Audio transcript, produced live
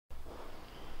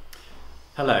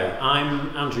Hello,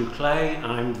 I'm Andrew Clay.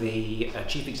 I'm the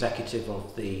Chief Executive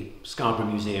of the Scarborough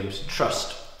Museums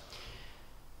Trust.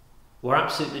 We're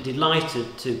absolutely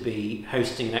delighted to be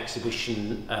hosting an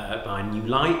exhibition by New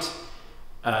Light.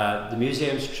 The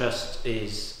Museums Trust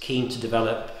is keen to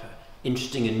develop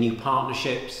interesting and new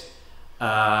partnerships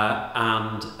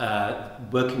and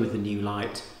working with the New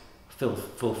Light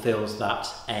fulfills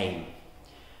that aim.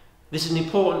 This is an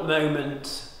important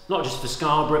moment not just for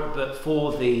Scarborough but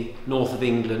for the north of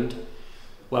England,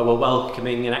 where we're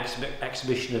welcoming an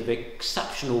exhibition of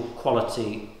exceptional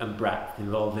quality and breadth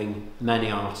involving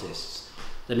many artists.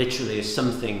 There literally is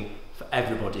something for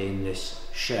everybody in this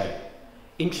show.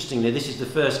 Interestingly, this is the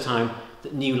first time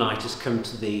that New Light has come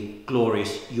to the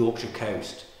glorious Yorkshire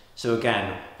coast. So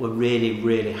again, we're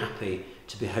really happy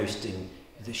to be hosting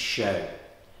this show.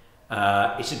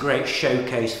 It's a great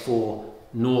showcase for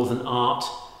northern art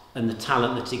and the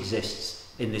talent that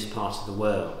exists in this part of the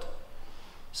world.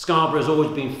 Scarborough has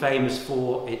always been famous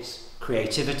for its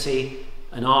creativity,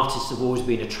 and artists have always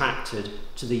been attracted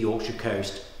to the Yorkshire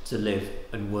coast to live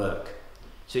and work.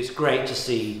 So it's great to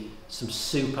see some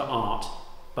super art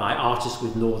by artists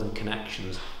with northern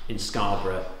connections in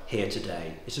Scarborough here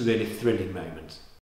today. It's a really thrilling moment.